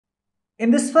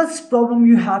In this first problem,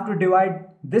 you have to divide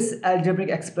this algebraic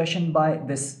expression by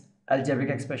this algebraic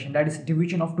expression, that is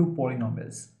division of two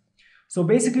polynomials. So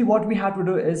basically what we have to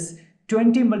do is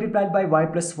 20 multiplied by y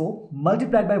plus 4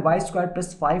 multiplied by y squared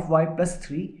plus 5y plus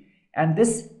 3, and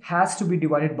this has to be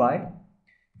divided by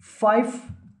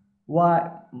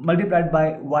 5y multiplied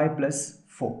by y plus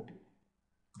 4.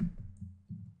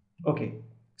 Okay,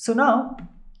 so now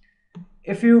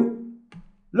if you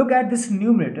look at this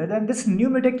numerator, then this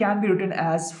numerator can be written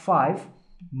as 5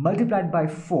 multiplied by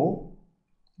 4,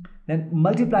 then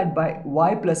multiplied by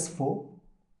y plus 4,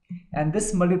 and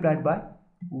this multiplied by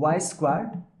y squared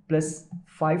plus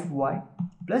 5y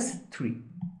plus 3.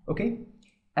 Okay,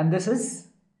 and this is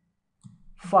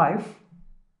 5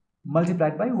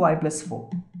 multiplied by y plus 4.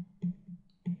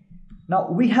 Now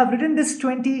we have written this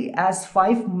 20 as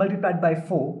 5 multiplied by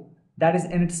 4, that is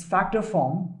in its factor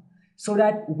form, so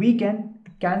that we can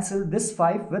cancel this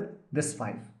 5 with this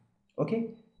 5.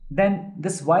 Okay, then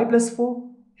this y plus 4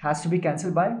 has to be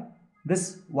cancelled by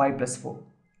this y plus 4.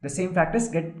 The same factors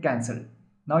get cancelled.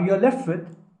 Now you are left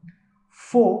with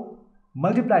 4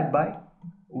 multiplied by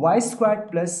y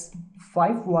squared plus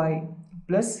 5y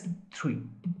plus 3.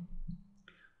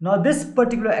 Now this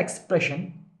particular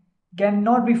expression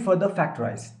cannot be further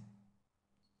factorized.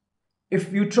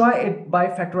 If you try it by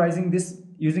factorizing this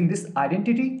using this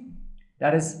identity,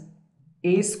 that is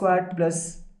a squared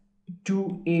plus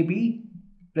 2ab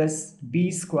plus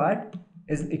b squared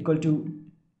is equal to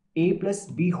a plus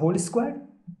b whole squared.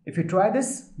 If you try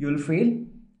this, you will fail.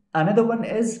 Another one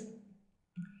is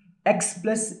x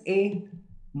plus a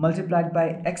multiplied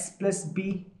by x plus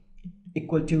b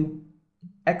equal to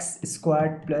x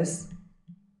squared plus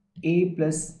a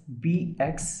plus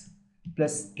bx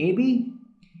plus ab.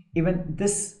 Even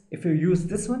this, if you use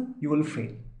this one, you will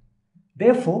fail.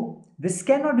 Therefore, this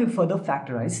cannot be further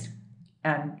factorized,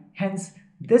 and hence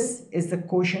this is the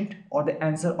quotient or the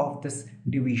answer of this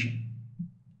division.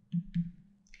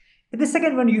 In the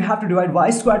second one, you have to divide y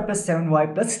squared plus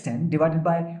 7y plus 10 divided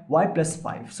by y plus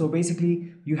 5. So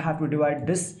basically, you have to divide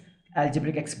this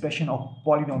algebraic expression of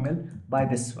polynomial by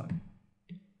this one.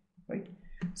 Right?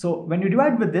 So when you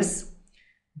divide with this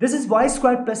is y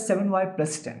squared plus 7y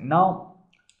plus 10. Now,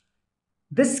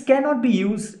 this cannot be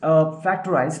used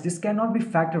factorized. This cannot be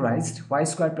factorized y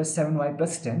squared plus 7y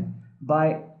plus 10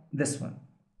 by this one.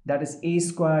 That is a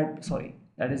squared, sorry,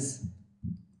 that is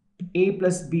a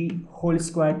plus b whole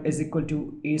squared is equal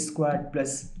to a squared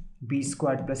plus b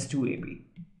squared plus 2ab.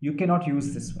 You cannot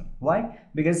use this one. Why?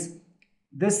 Because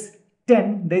this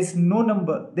 10, there is no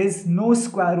number, there is no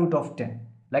square root of 10.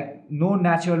 Like no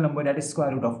natural number that is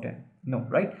square root of 10. No,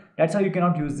 right? That's how you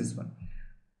cannot use this one.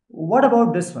 What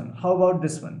about this one? How about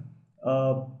this one?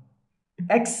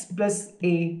 X plus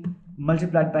a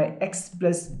multiplied by x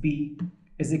plus b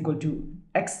is equal to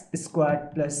x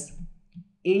squared plus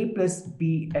a plus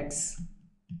bx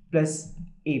plus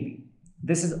ab.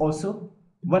 This is also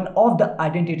one of the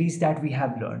identities that we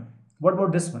have learned. What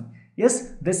about this one?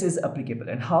 Yes, this is applicable.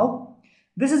 And how?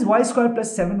 This is y squared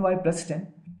plus 7y plus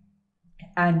 10.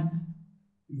 And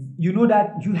you know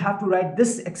that you have to write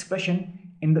this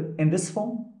expression in this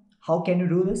form. How can you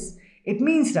do this? It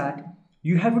means that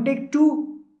you have to take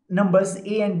two numbers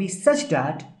a and b such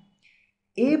that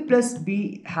a plus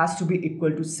b has to be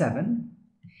equal to 7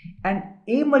 and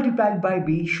a multiplied by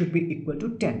b should be equal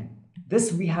to 10.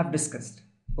 This we have discussed.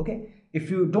 Okay,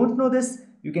 if you don't know this,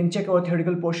 you can check our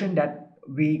theoretical portion that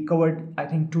we covered, I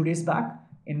think 2 days back,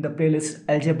 in the playlist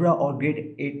Algebra or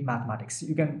Grade 8 Mathematics.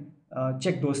 You can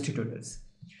check those tutorials.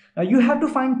 Now you have to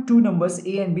find two numbers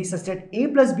a and b such that a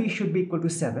plus b should be equal to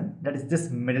 7, that is this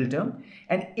middle term,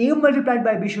 and a multiplied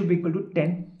by b should be equal to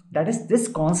 10, that is this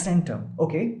constant term.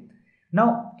 Okay,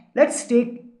 now let's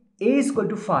take a is equal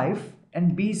to 5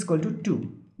 and b is equal to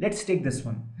 2. Let's take this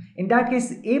one. In that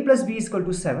case, a plus b is equal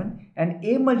to 7 and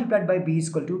a multiplied by b is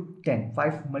equal to 10.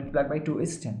 5 multiplied by 2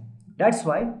 is 10. That's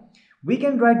why we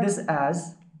can write this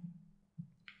as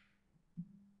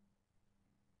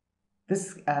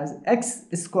x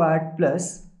squared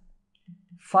plus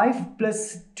 5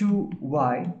 plus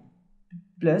 2y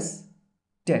plus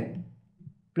 10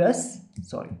 plus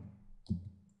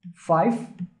 5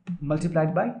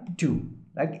 multiplied by 2,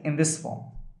 like in this form.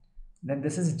 Then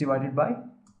this is divided by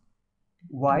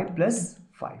y plus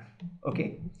 5.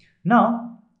 Okay,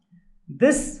 now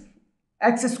this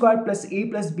x squared plus a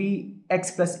plus b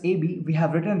x plus ab, we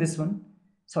have written this one.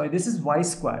 Sorry, this is y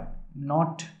squared,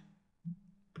 not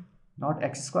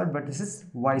x squared, but this is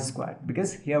y squared,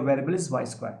 because here variable is y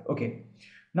squared. Okay,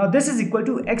 now this is equal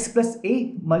to x plus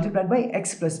a multiplied by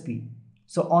x plus b.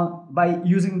 So by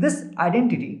using this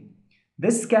identity,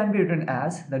 this can be written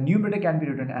as, the numerator can be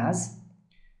written as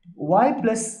y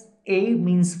plus a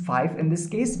means 5 in this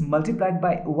case, multiplied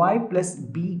by y plus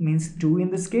b means 2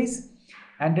 in this case,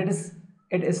 and it is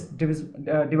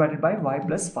divided by y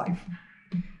plus 5.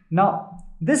 Now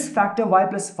this factor y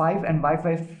plus 5 and y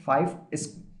plus 5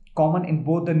 is common in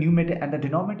both the numerator and the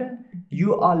denominator.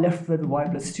 You are left with y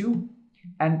plus 2,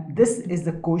 and this is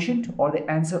the quotient or the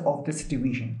answer of this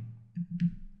division.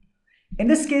 In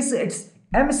this case, it's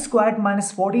m squared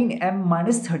minus 14m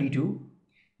minus 32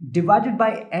 divided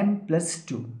by m plus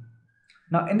 2.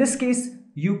 Now in this case,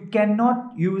 you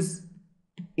cannot use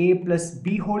a plus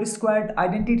b whole squared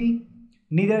identity,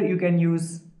 neither can you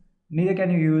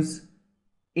use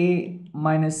a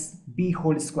minus b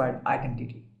whole squared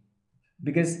identity,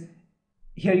 because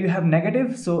here you have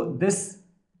negative, so this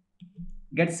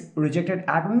gets rejected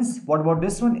at once. What about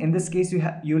this one? In this case,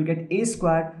 you will get a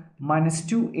squared minus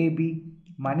 2ab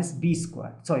minus b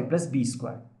squared, sorry, plus b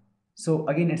squared. So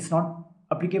again, it's not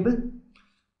applicable.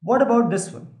 What about this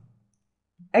one?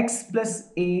 X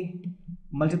plus a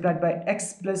multiplied by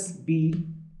x plus b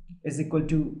is equal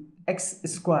to x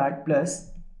squared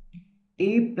plus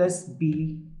a plus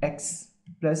b x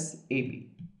plus ab,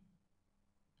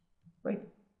 right?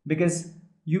 Because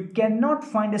you cannot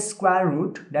find a square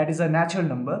root, that is a natural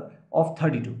number, of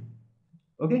 32.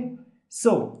 Okay,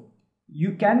 so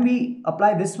can we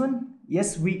apply this one?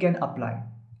 Yes, we can apply,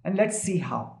 and let's see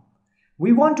how.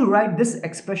 We want to write this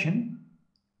expression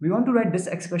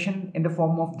in the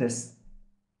form of this.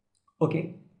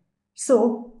 Okay,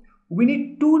 so we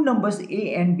need two numbers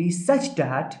a and b such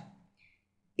that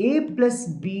a plus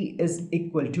b is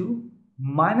equal to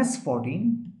minus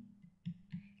 14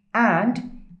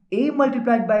 and a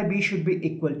multiplied by b should be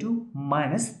equal to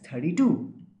minus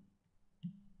 32.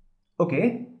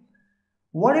 Okay,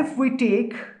 what if we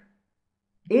take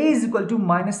a is equal to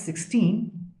minus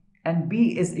 16 and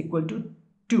b is equal to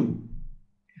 2?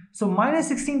 So minus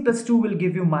 16 plus 2 will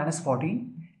give you minus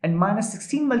 14, and minus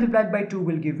 16 multiplied by 2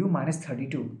 will give you minus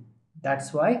 32.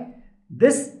 That's why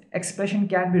this expression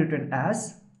can be written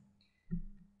as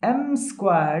m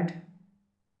squared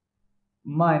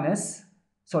plus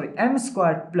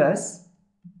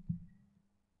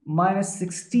minus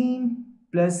 16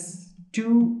 plus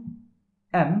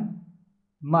 2m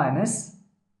minus,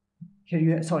 here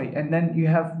you have, and then you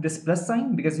have this plus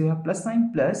sign, because you have plus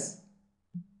sign, plus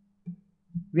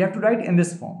we have to write in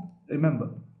this form. Remember,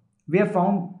 we have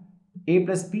found a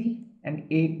plus b and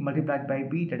a multiplied by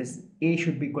b, that is a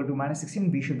should be equal to minus 16,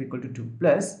 b should be equal to 2,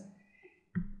 plus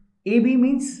ab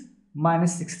means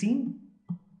minus 16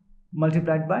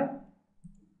 multiplied by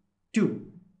 2,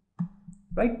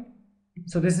 right?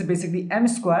 So this is basically m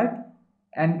squared,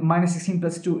 and minus 16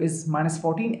 plus 2 is minus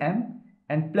 14m,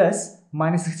 and plus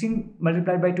minus 16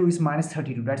 multiplied by 2 is minus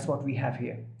 32. That's what we have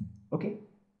here. Okay,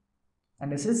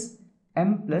 and this is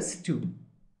m plus 2.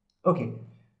 Okay,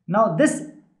 now this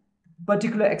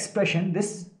particular expression,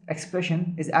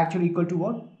 is actually equal to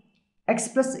what? X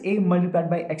plus a multiplied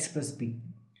by x plus b.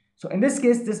 So in this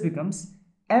case, this becomes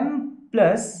m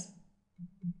plus,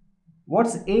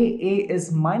 what's a? A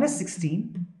is minus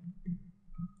 16.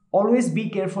 Always be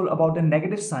careful about the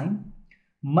negative sign,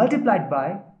 multiplied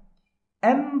by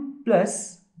m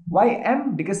plus, why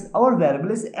m? Because our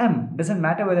variable is m. Doesn't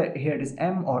matter whether here it is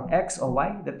m or x or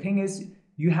y. The thing is,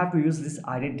 you have to use this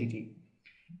identity.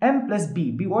 M plus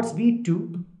b. B, what's b?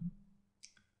 2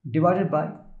 divided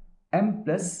by m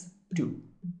plus 2.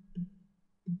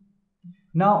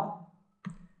 Now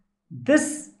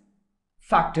this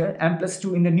factor m plus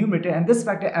 2 in the numerator and this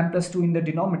factor m plus 2 in the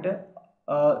denominator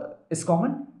is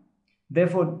common.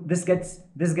 Therefore this gets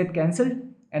cancelled,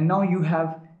 and now you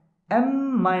have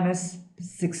m minus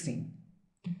 16.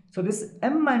 So this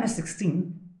m minus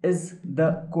 16 is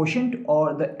the quotient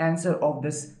or the answer of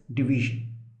this division.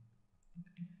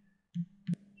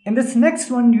 In this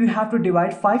next one, you have to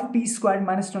divide 5p squared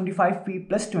minus 25p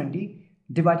plus 20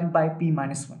 divided by p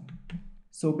minus 1.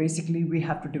 So basically we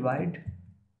have to divide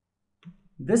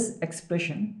this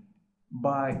expression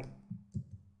by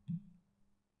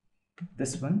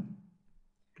this one.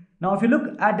 Now if you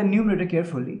look at the numerator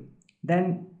carefully,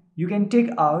 then you can take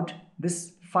out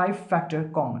this 5 factor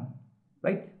common,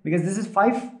 right? Because this is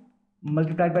 5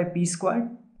 multiplied by p squared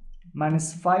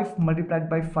minus 5 multiplied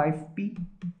by 5p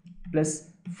plus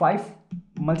 5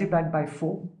 multiplied by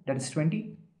 4, that is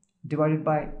 20, divided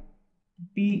by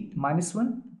p minus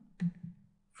 1.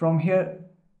 From here,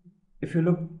 if you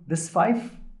look, this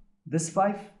 5, this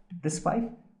 5, this 5,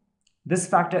 this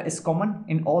factor is common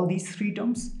in all these three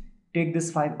terms. Take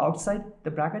this 5 outside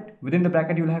the bracket. Within the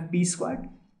bracket, you will have p squared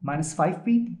minus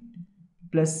 5p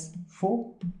plus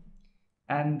 4,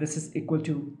 and this is equal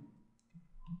to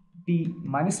p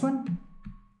minus 1.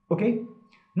 Okay,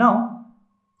 Now,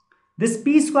 this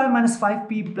p square minus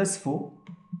 5p plus 4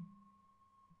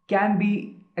 can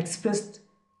be expressed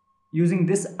using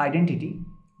this identity,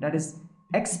 that is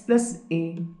x plus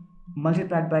a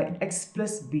multiplied by x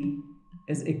plus b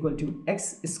is equal to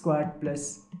x squared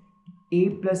plus a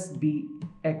plus b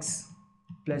x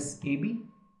plus ab.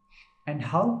 And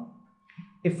how?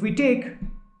 If we take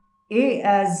a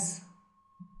as,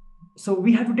 so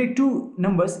we have to take two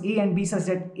numbers a and b such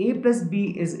that a plus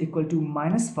b is equal to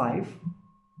minus 5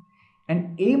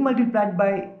 and a multiplied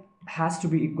by has to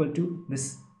be equal to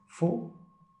this 4.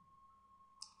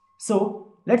 So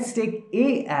let's take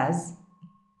a as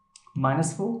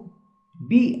minus 4,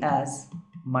 b as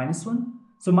minus 1.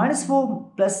 So minus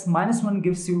 4 plus minus 1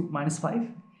 gives you minus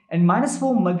 5 and minus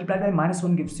 4 multiplied by minus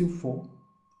 1 gives you 4,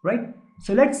 right?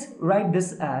 So let's write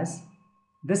this as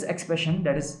this expression,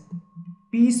 that is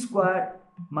p square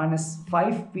minus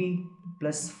 5p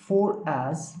plus 4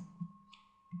 as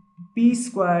p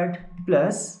squared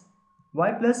plus,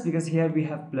 why plus? Because here we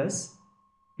have plus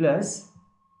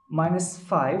minus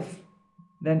 5,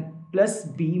 then plus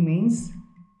b means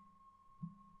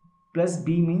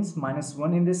minus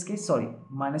 1 in this case, sorry,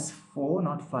 minus 4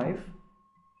 not 5,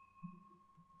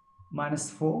 minus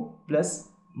 4 plus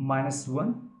minus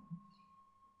 1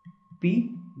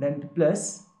 p, then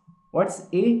plus, what's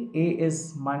a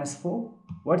is minus 4,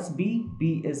 what's b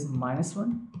is minus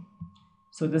 1.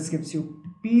 So this gives you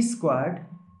p squared,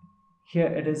 here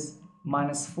it is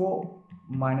minus 4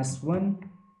 minus 1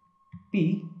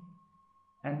 p,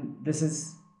 and this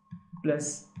is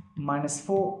plus minus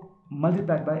 4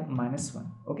 multiplied by minus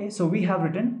 1. Okay, so we have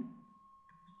written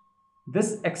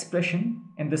this expression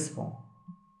in this form.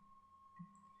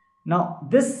 Now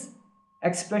this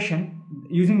expression,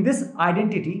 using this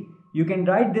identity, you can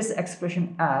write this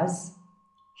expression as,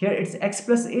 here it's x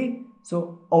plus a,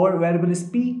 so our variable is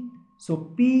p, so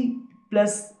p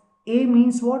plus a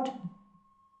means what?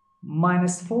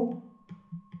 Minus 4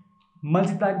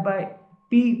 multiplied by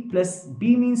p plus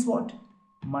b means what?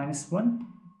 Minus 1.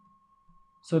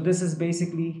 So this is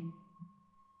basically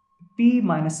p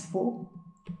minus 4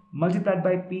 multiplied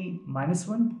by p minus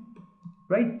 1,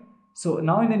 right? So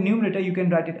now in the numerator you can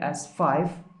write it as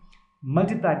 5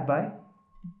 multiplied by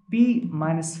p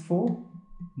minus 4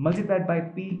 multiplied by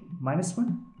p minus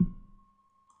 1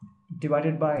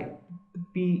 divided by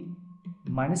p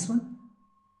minus 1.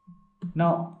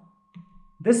 Now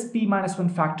this p minus 1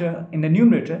 factor in the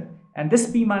numerator and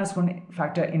this p minus 1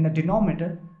 factor in the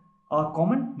denominator are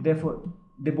common, therefore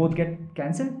they both get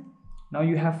cancelled. Now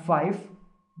you have 5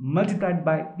 multiplied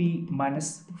by p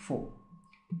minus 4.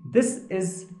 This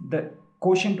is the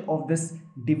quotient of this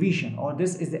division, or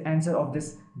this is the answer of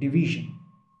this division.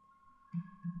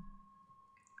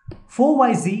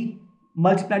 4yz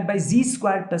multiplied by z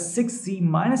squared plus 6z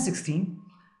minus 16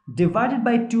 divided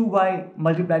by 2y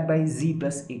multiplied by z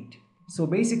plus 8. So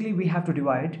basically we have to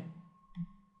divide,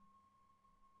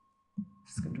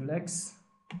 Control X,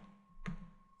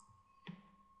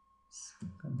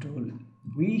 Control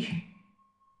V.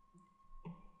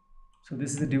 So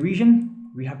this is the division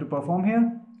we have to perform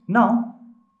here. Now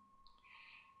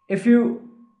if you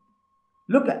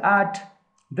look at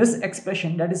this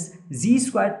expression, that is z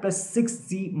squared plus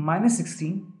 6z minus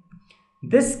 16,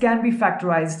 this can be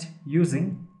factorized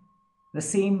using the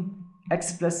same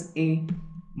x plus a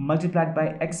multiplied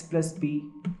by x plus b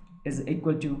is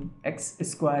equal to x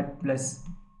squared plus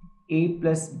a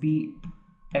plus b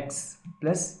x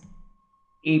plus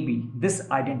ab, this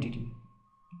identity.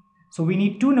 So we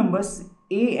need two numbers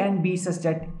a and b such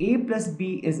that a plus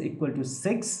b is equal to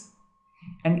 6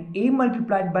 and a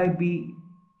multiplied by b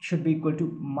should be equal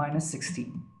to minus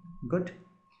 16. Good.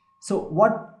 So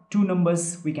what two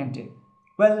numbers we can take?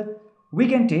 Well, we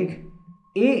can take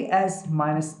a as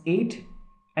minus 8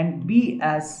 and b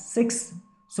as 6.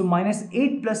 So minus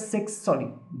 8 plus 6,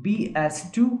 sorry, b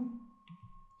as 2.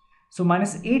 So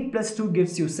minus 8 plus 2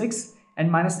 gives you 6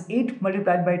 and minus 8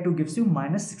 multiplied by 2 gives you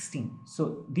minus 16.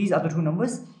 So these are the two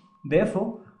numbers.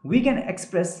 Therefore, we can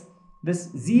express this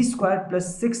z squared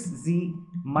plus 6z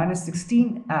minus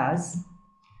 16 as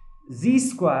z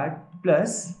squared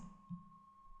plus,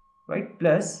 right,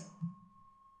 plus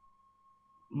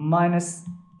minus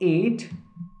 8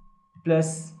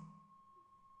 plus,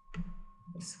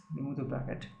 let's remove the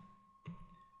bracket,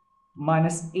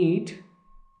 minus 8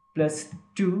 plus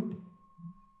 2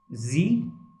 z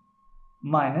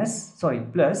minus, sorry,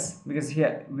 plus, because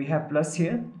here we have plus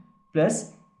here,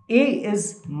 plus a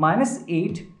is minus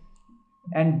 8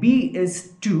 and b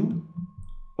is 2.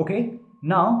 Okay,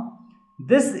 now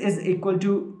this is equal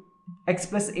to x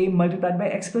plus a multiplied by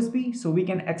x plus b. So we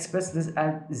can express this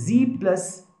as z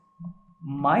plus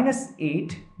minus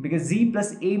 8, because z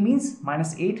plus a means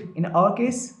minus 8 in our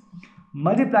case,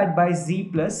 multiplied by z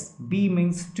plus b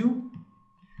means 2.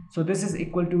 So this is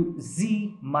equal to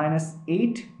z minus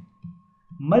 8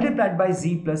 multiplied by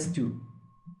z plus 2.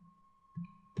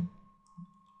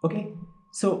 Okay,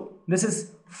 so this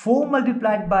is 4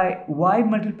 multiplied by y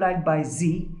multiplied by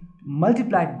z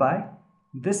multiplied by,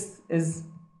 this is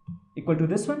equal to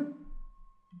this one,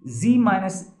 z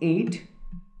minus 8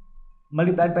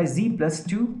 multiplied by z plus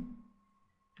 2,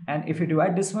 and if you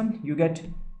divide this one, you get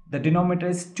the denominator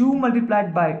is 2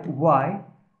 multiplied by y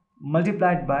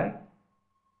multiplied by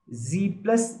z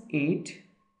plus 8.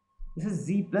 This is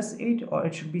z plus 8, or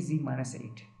it should be z minus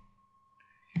 8.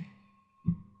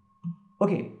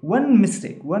 Okay, one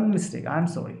mistake, I'm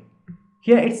sorry.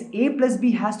 Here it's a plus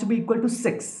b has to be equal to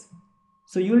 6.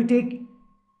 So you will take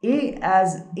a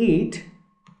as 8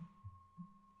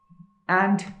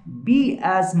 and b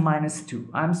as minus 2.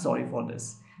 I'm sorry for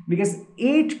this, because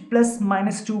 8 plus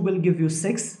minus 2 will give you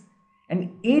 6,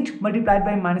 and 8 multiplied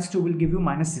by minus 2 will give you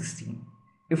minus 16.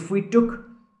 If we took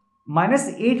minus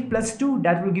 8 plus 2,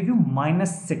 that will give you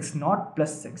minus 6, not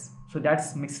plus 6. So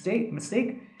that's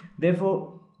mistake.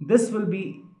 Therefore, this will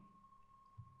be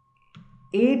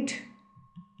 8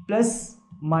 plus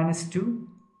minus 2.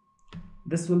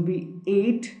 This will be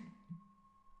 8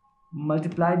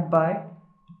 multiplied by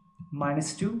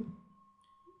minus 2.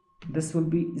 This will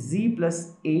be z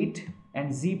plus 8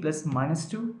 and z plus minus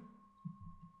 2.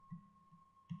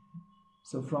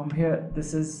 So from here,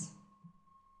 this is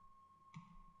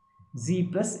z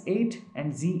plus 8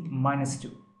 and z minus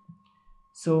 2.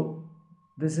 So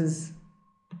this is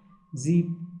z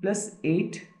plus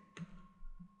 8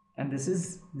 and this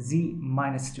is z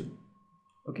minus 2.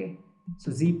 Okay,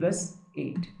 so z plus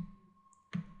 8.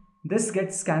 This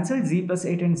gets cancelled, z plus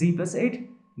 8 and z plus 8.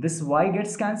 This y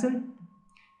gets cancelled,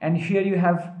 and here you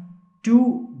have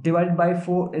 2 divided by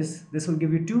 4 is, this will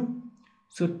give you 2.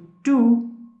 So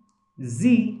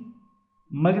 2z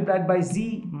multiplied by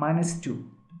z minus 2.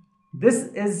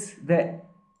 This is the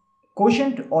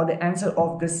quotient or the answer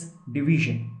of this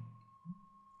division.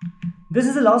 This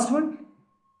is the last one.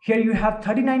 Here you have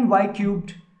 39y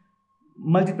cubed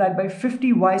multiplied by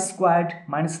 50y squared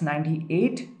minus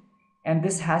 98, and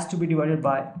this has to be divided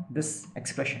by this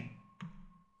expression.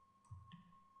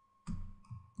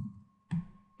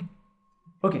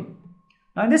 Okay,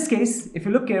 now in this case, if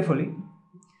you look carefully,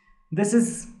 this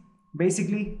is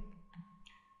basically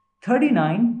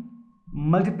 39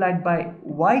 multiplied by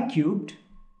y cubed,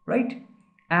 right,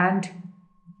 and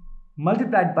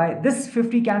multiplied by, this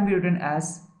 50 can be written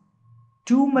as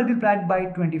 2 multiplied by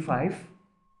 25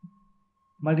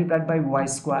 multiplied by y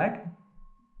squared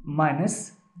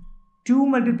minus 2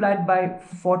 multiplied by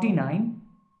 49,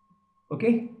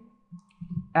 okay,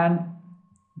 and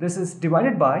this is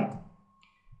divided by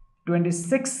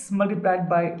 26 multiplied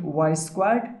by y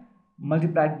squared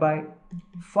multiplied by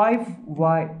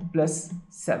 5y plus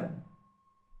 7.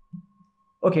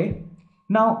 Okay,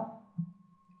 now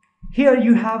here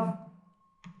you have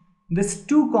this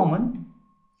 2 common.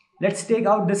 Let's take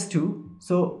out this 2.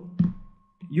 So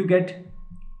you get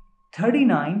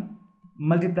 39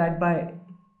 multiplied by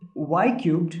y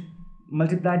cubed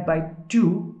multiplied by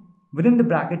 2. Within the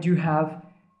bracket you have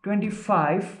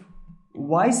 25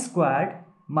 y squared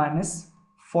minus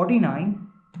 49,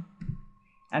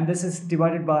 and this is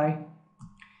divided by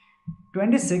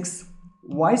 26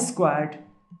 y squared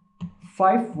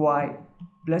 5y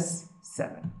plus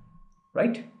 7,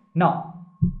 right? Now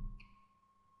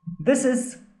this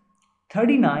is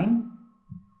 39.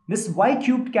 This y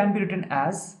cubed can be written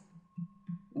as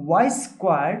y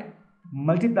squared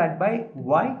multiplied by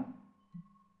y.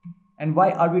 And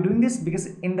why are we doing this? Because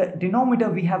in the denominator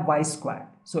we have y squared.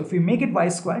 So if we make it y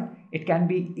squared, it can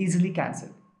be easily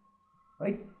cancelled,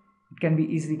 right? It can be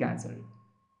easily cancelled.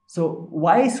 So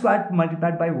y squared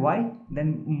multiplied by y,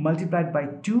 then multiplied by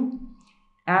 2,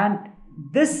 and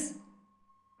this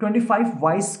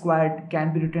 25y squared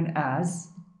can be written as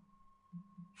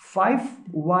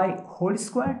 5y whole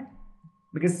squared,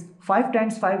 because 5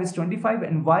 times 5 is 25,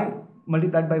 and y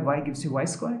multiplied by y gives you y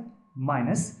squared,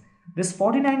 minus this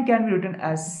 49 can be written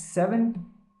as 7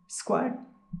 squared,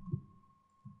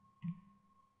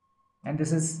 and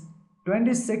this is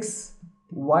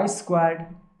 26y squared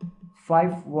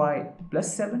 5y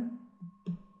plus 7.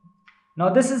 Now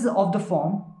this is of the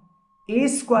form a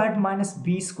squared minus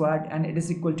b squared, and it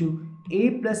is equal to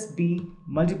a plus b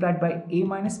multiplied by a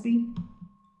minus b,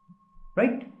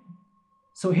 right?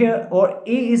 So here, or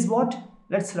a is what?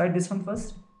 Let's write this one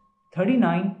first.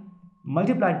 39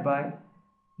 multiplied by,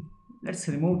 let's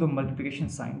remove the multiplication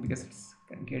sign because it's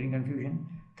getting confusion.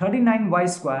 39y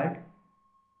squared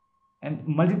and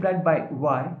multiplied by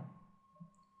y,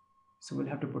 so we'll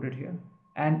have to put it here,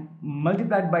 and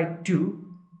multiplied by 2.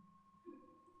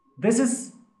 This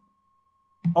is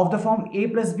of the form a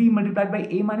plus b multiplied by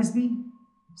a minus b.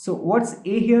 So what's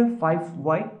a here?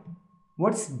 5y.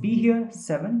 What's b here?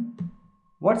 7.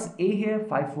 What's a here?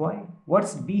 5y.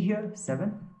 What's b here?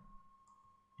 7.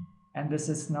 And this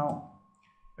is now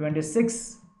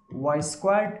 26y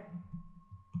squared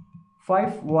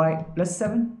 5y plus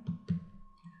 7.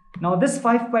 Now this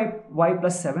 5y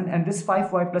plus 7 and this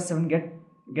 5y plus 7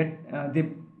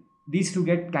 these two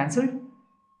get cancelled.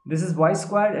 This is y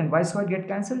squared and y squared get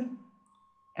cancelled.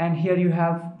 And here you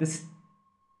have this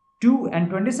 2 and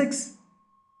 26,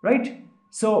 right?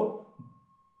 So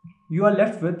you are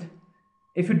left with,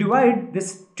 if you divide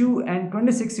this 2 and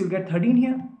 26, you'll get 13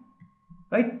 here,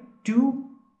 right? 2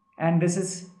 and this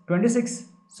is 26.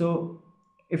 So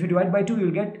if you divide by 2,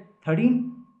 you'll get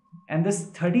 13. And this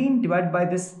 13 divided by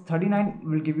this 39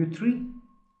 will give you 3,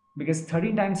 because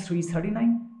 13 times 3 is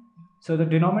 39. So the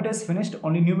denominator is finished,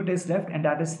 only numerator is left, and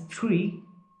that is 3y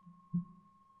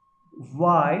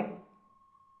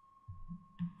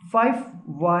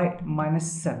 5y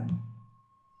minus 7.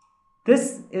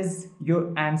 This is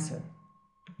your answer.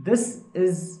 This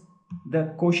is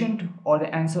the quotient or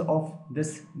the answer of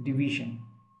this division,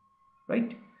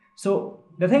 right? So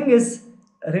the thing is,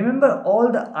 remember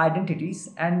all the identities,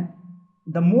 and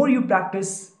the more you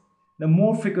practice, the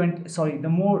more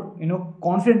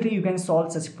confidently you can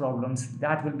solve such problems.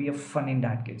 That will be a fun in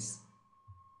that case.